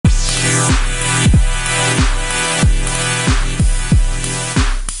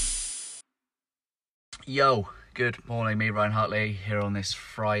Yo, good morning, me Ryan Hartley here on this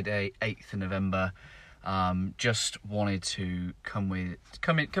Friday, 8th of November. Just wanted to come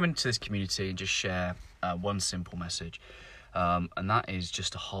into this community and just share one simple message, and that is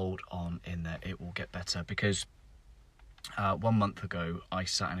just to hold on in there. It will get better, because 1 month ago I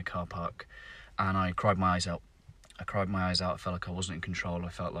sat in a car park and I cried my eyes out. I felt like I wasn't in control. I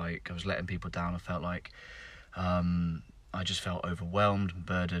felt like I was letting people down. I felt like I just felt overwhelmed and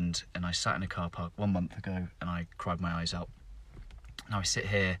burdened, and I sat in a car park 1 month ago and I cried my eyes out. Now I sit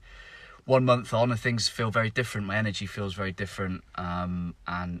here 1 month on and things feel very different. My energy feels very different, and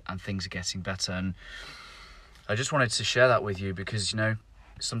things are getting better. And I just wanted to share that with you because,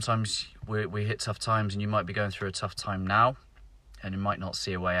 sometimes we hit tough times, and you might be going through a tough time now and you might not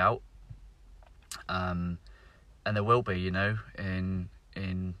see a way out. And there will be, in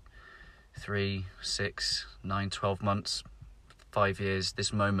 3, 6, 9, 12 months, 5 years,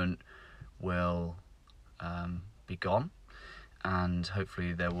 this moment will be gone, and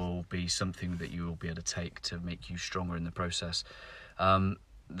hopefully there will be something that you will be able to take to make you stronger in the process.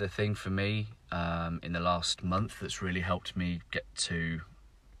 The thing for me in the last month that's really helped me get to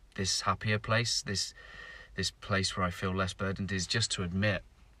this happier place, this place where I feel less burdened, is just to admit.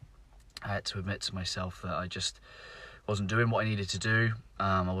 I had to admit to myself that I just wasn't doing what I needed to do.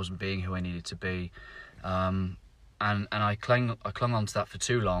 I wasn't being who I needed to be, and I clung on to that for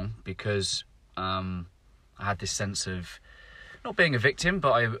too long, because I had this sense of not being a victim,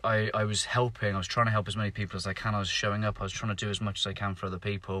 but I was helping. I was trying to help as many people as I can. I was showing up. I was trying to do as much as I can for other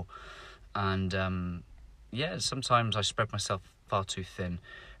people, and sometimes I spread myself far too thin,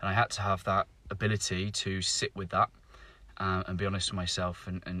 and I had to have that ability to sit with that and be honest with myself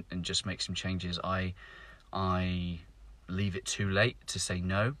and just make some changes. I leave it too late to say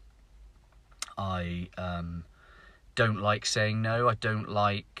no. I don't like saying no. I don't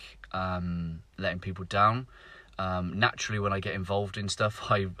like letting people down. Naturally, when I get involved in stuff,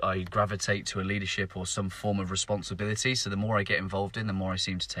 I gravitate to a leadership or some form of responsibility. So the more I get involved in, the more I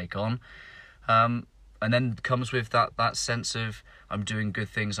seem to take on. And then comes with that sense of I'm doing good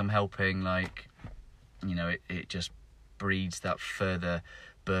things, I'm helping, it just breeds that further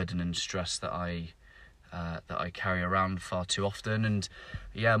burden and stress that I carry around far too often. And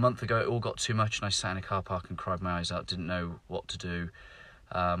a month ago it all got too much, and I sat in a car park and cried my eyes out, didn't know what to do.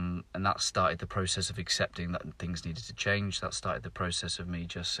 And that started the process of accepting that things needed to change. That started the process of me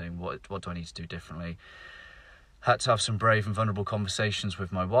just saying, what do I need to do differently? Had to have some brave and vulnerable conversations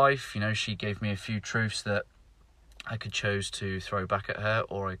with my wife. She gave me a few truths that I could choose to throw back at her,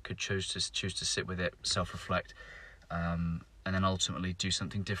 or I could choose to sit with it, self-reflect, and then ultimately do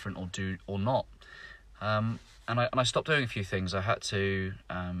something different, or not. And I stopped doing a few things. I had to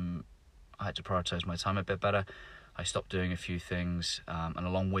prioritise my time a bit better. I stopped doing a few things, and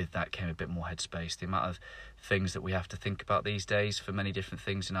along with that came a bit more headspace. The amount of things that we have to think about these days for many different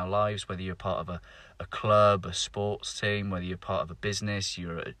things in our lives, whether you're part of a club, a sports team, whether you're part of a business,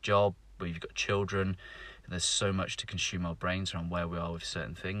 you're at a job, where you've got children. There's so much to consume our brains around where we are with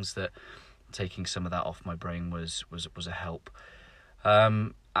certain things, that taking some of that off my brain was a help.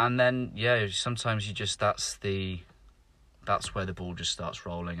 And then sometimes that's where the ball just starts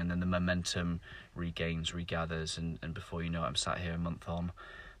rolling, and then the momentum regathers, and before you know it, I'm sat here a month on.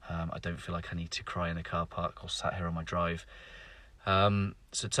 I don't feel like I need to cry in a car park or sat here on my drive.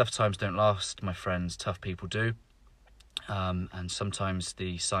 So tough times don't last, my friends. Tough people do. And sometimes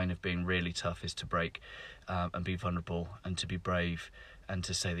the sign of being really tough is to break and be vulnerable, and to be brave, and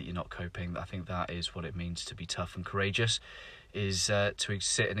to say that you're not coping. I think that is what it means to be tough and courageous, is to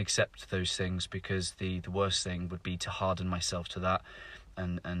sit and accept those things, because the worst thing would be to harden myself to that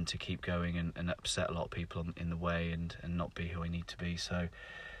and to keep going and upset a lot of people in the way, and not be who I need to be. So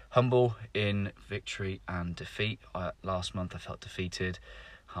humble in victory and defeat. Last month I felt defeated.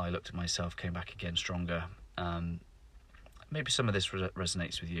 I looked at myself, came back again stronger. Maybe some of this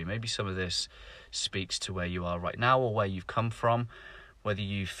resonates with you. Maybe some of this speaks to where you are right now, or where you've come from. Whether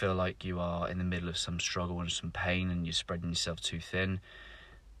you feel like you are in the middle of some struggle and some pain, and you're spreading yourself too thin,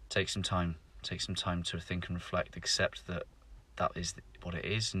 take some time. Take some time to think and reflect. Accept that is what it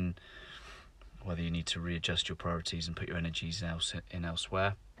is, and whether you need to readjust your priorities and put your energies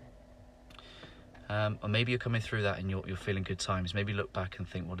elsewhere. Or maybe you're coming through that and you're feeling good times. Maybe look back and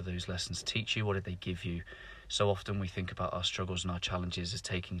think, what do those lessons teach you? What did they give you? So often we think about our struggles and our challenges as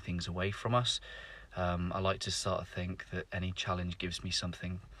taking things away from us. I like to start to think that any challenge gives me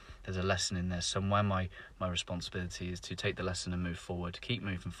something. There's a lesson in there somewhere. My responsibility is to take the lesson and move forward, keep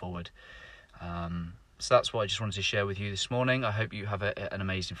moving forward. So that's what I just wanted to share with you this morning. I hope you have an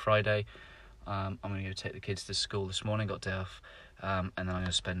amazing Friday. I'm going to go take the kids to school this morning, got day off, and then I'm going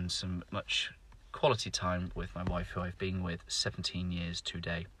to spend some much quality time with my wife, who I've been with 17 years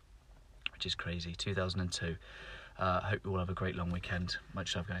today, which is crazy. 2002. Hope you all have a great long weekend.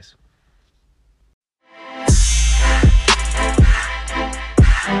 Much love, guys.